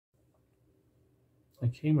I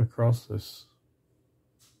came across this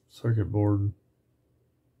circuit board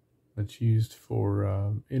that's used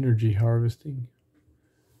for energy harvesting.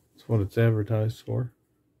 That's what it's advertised for.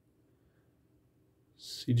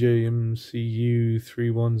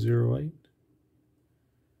 CJMCU-3108.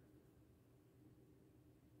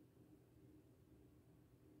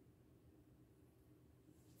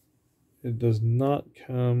 It does not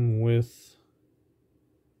come with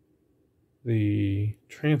the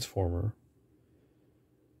transformer.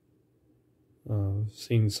 I've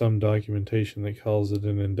seen some documentation that calls it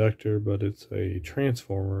an inductor, but it's a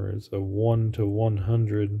transformer. It's a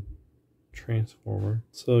 1-to-100 transformer.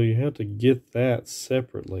 So you have to get that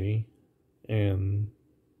separately and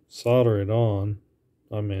solder it on.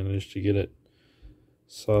 I managed to get it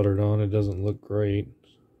soldered on. It doesn't look great.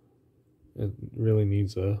 It really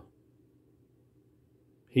needs a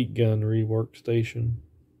heat gun rework station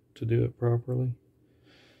to do it properly.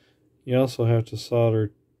 You also have to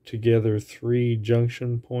solder together 3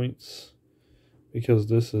 junction points because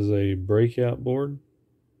this is a breakout board.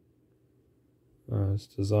 It's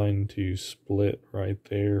designed to split right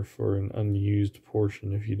there for an unused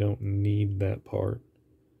portion if you don't need that part.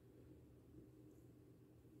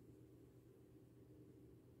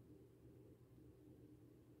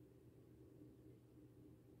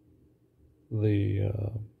 The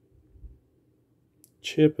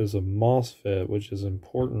chip is a MOSFET, which is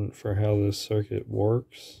important for how this circuit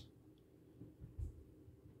works.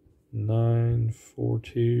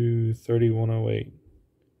 942-3108.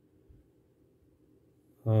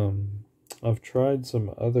 I've tried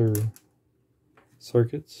some other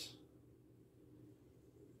circuits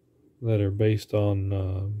that are based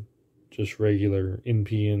on just regular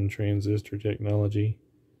NPN transistor technology.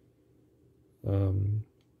 Of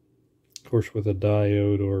course, with a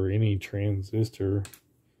diode or any transistor,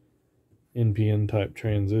 NPN type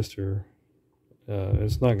transistor,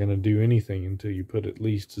 it's not going to do anything until you put at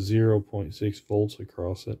least 0.6 volts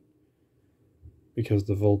across it, because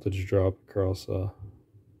the voltage drop across a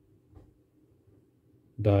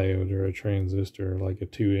diode or a transistor like a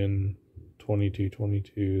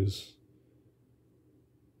 2N2222 is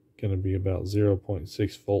going to be about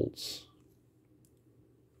 0.6 volts.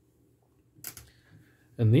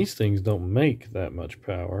 And these things don't make that much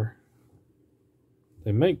power.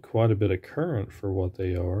 They make quite a bit of current for what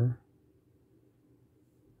they are.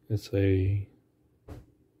 It's a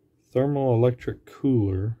thermoelectric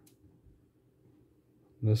cooler.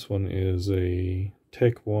 This one is a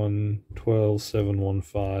Tech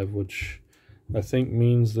 12715, which I think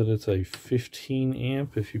means that it's a 15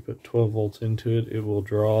 amp. If you put 12 volts into it, it will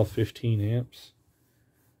draw 15 amps.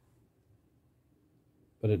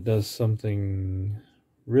 But it does something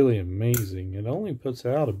really amazing. It only puts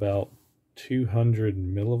out about 200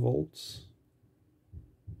 millivolts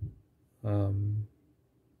on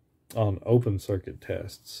open circuit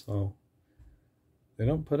tests. So they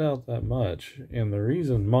don't put out that much. And the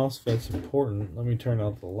reason MOSFET's important, let me turn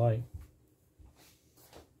out the light,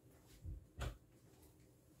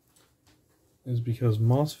 is because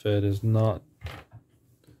MOSFET is not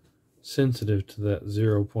sensitive to that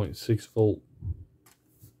 0.6 volt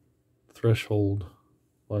threshold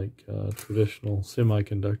like traditional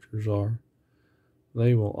semiconductors are.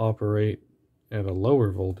 They will operate at a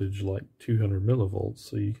lower voltage like 200 millivolts,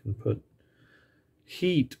 so you can put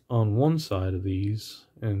heat on one side of these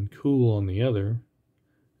and cool on the other,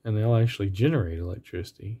 and they'll actually generate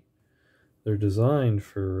electricity. They're designed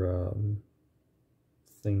for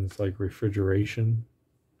things like refrigeration.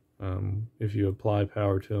 If you apply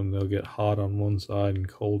power to them, they'll get hot on one side and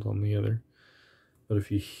cold on the other. But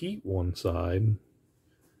if you heat one side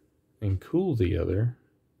and cool the other,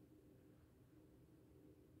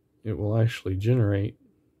 it will actually generate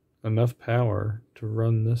enough power to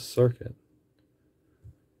run this circuit.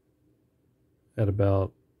 At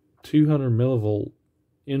about 200 millivolt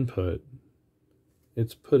input,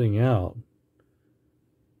 it's putting out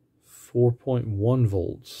 4.1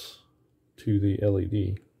 volts to the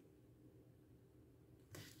LED.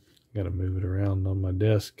 Got to move it around on my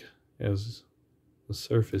desk as the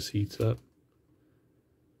surface heats up.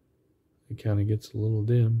 It kind of gets a little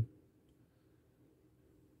dim.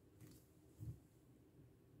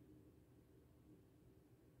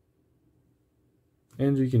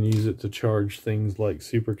 And you can use it to charge things like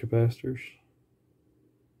supercapacitors.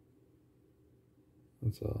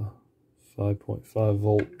 It's a 5.5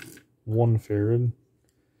 volt 1 farad.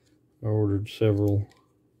 I ordered several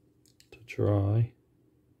to try.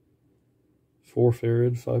 4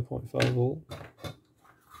 farad 5.5 volt.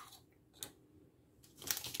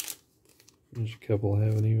 There's a couple I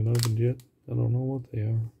haven't even opened yet. I don't know what they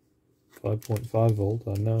are. 5.5 volt,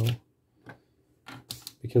 I know.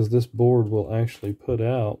 because this board will actually put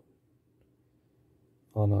out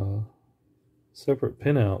on a separate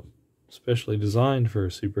pinout specially designed for a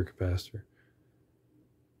supercapacitor.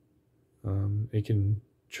 It can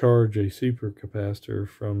charge a supercapacitor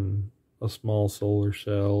from a small solar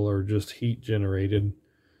cell or just heat generated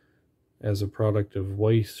as a product of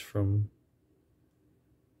waste from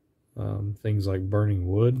things like burning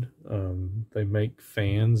wood. They make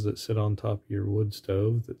fans that sit on top of your wood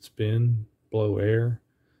stove that spin, blow air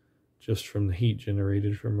just from the heat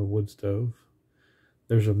generated from a wood stove.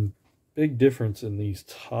 There's a big difference in these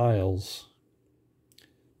tiles.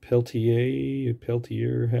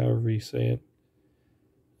 Peltier, however you say it.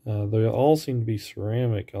 They all seem to be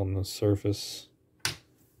ceramic on the surface,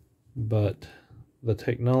 but the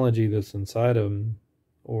technology that's inside of them,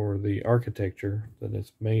 or the architecture that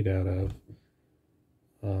it's made out of,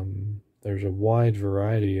 there's a wide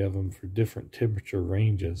variety of them for different temperature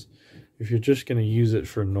ranges. If you're just going to use it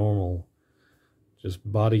for normal, just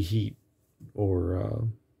body heat or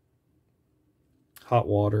hot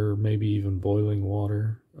water, maybe even boiling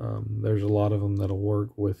water, there's a lot of them that'll work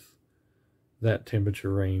with that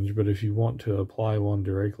temperature range. But if you want to apply one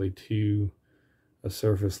directly to a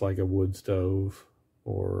surface like a wood stove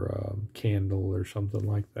or a candle or something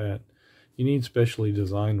like that, you need specially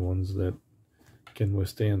designed ones that can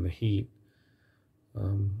withstand the heat.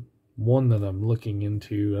 One that I'm looking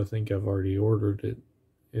into, I think I've already ordered it.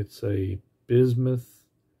 It's a bismuth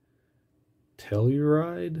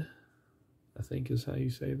telluride, I think is how you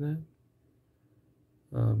say that.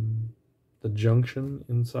 The junction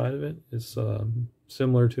inside of it is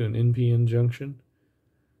similar to an NPN junction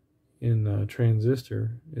in a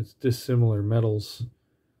transistor. It's dissimilar metals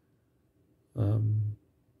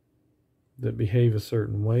that behave a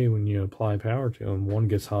certain way when you apply power to them. One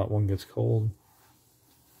gets hot, one gets cold.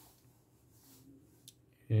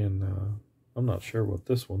 And I'm not sure what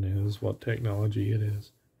this one is, what technology it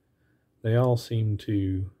is. They all seem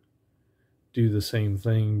to do the same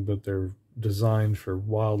thing, but they're designed for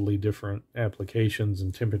wildly different applications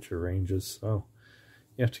and temperature ranges. So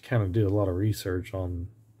you have to kind of do a lot of research on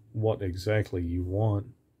what exactly you want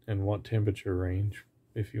and what temperature range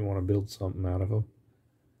if you want to build something out of them.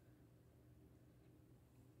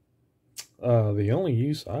 The only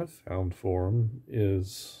use I've found for them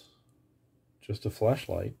is just a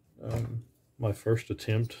flashlight. My first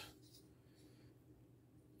attempt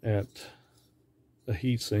at a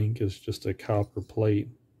heatsink is just a copper plate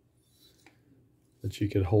that you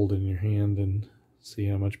could hold in your hand and see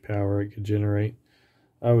how much power it could generate.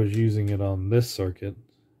 I was using it on this circuit,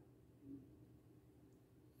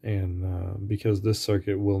 and because this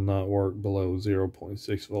circuit will not work below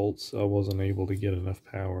 0.6 volts, I wasn't able to get enough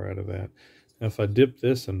power out of that. Now, if I dip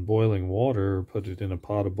this in boiling water or put it in a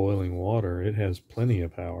pot of boiling water, it has plenty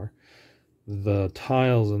of power. The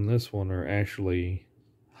tiles in this one are actually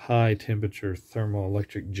high temperature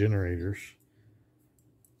thermoelectric generators.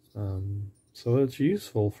 So it's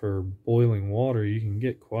useful for boiling water. You can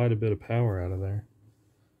get quite a bit of power out of there.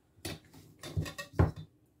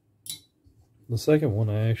 The second one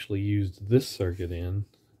I actually used this circuit in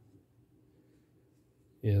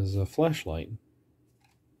is a flashlight.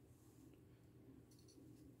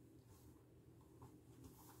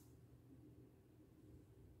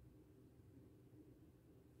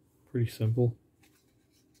 Pretty simple.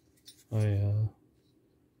 I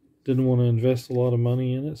didn't want to invest a lot of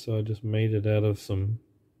money in it, so I just made it out of some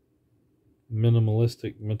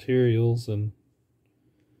minimalistic materials, and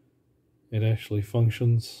it actually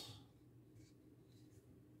functions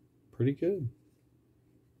pretty good.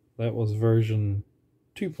 That was version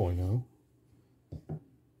 2.0.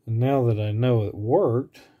 And now that I know it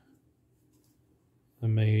worked, I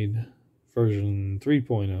made version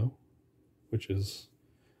 3.0, which is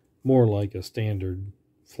more like a standard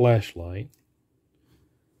flashlight.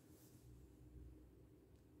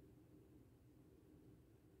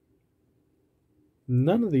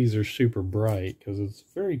 None of these are super bright because it's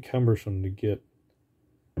very cumbersome to get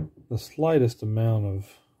the slightest amount of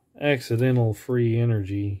accidental free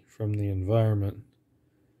energy from the environment.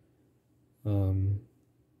 You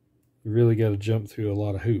really got to jump through a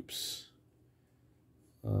lot of hoops.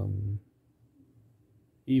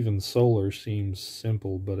 Even solar seems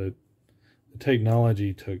simple, but the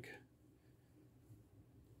technology took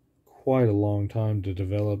quite a long time to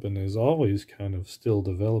develop and is always kind of still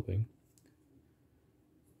developing.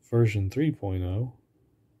 Version 3.0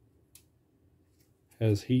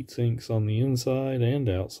 has heat sinks on the inside and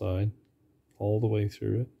outside, all the way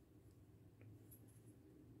through it.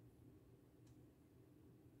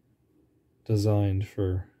 Designed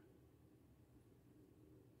for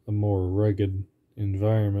a more rugged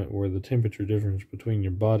environment where the temperature difference between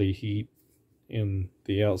your body heat and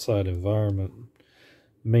the outside environment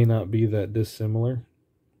may not be that dissimilar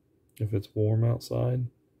if it's warm outside.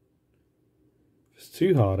 If it's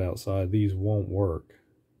too hot outside, these won't work.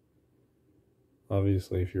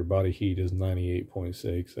 Obviously, if your body heat is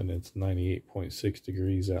 98.6 and it's 98.6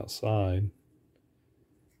 degrees outside,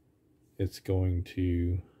 it's going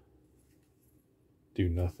to do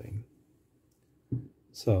nothing.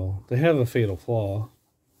 So they have a fatal flaw,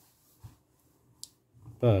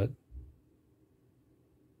 but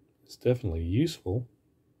it's definitely useful.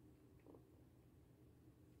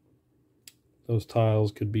 Those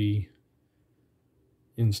tiles could be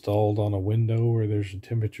installed on a window where there's a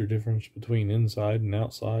temperature difference between inside and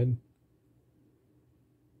outside,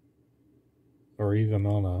 or even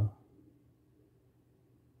on a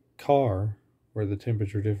car where the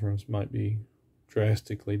temperature difference might be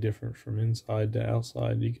drastically different from inside to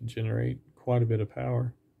outside. You can generate quite a bit of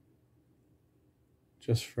power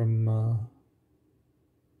just from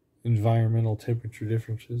environmental temperature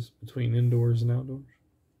differences between indoors and outdoors.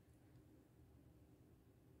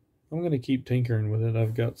 I'm going to keep tinkering with it.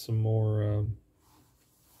 I've got some more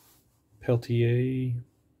Peltier,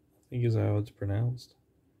 I think is how it's pronounced.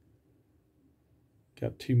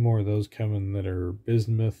 Got 2 more of those coming that are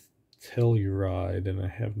bismuth telluride, and I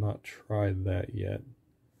have not tried that yet.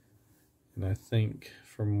 And I think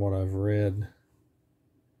from what I've read,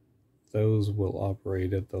 those will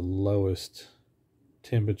operate at the lowest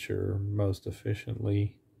temperature most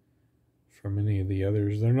efficiently from any of the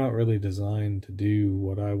others. They're not really designed to do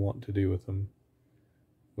what I want to do with them,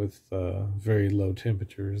 with very low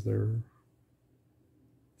temperatures. Their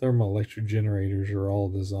thermoelectric generators are all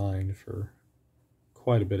designed for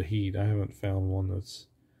quite a bit of heat. I haven't found one that's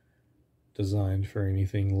designed for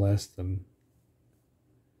anything less than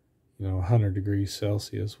 100 degrees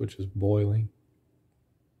Celsius, which is boiling.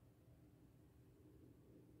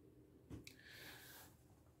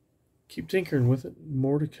 Keep tinkering with it.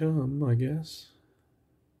 More to come, I guess.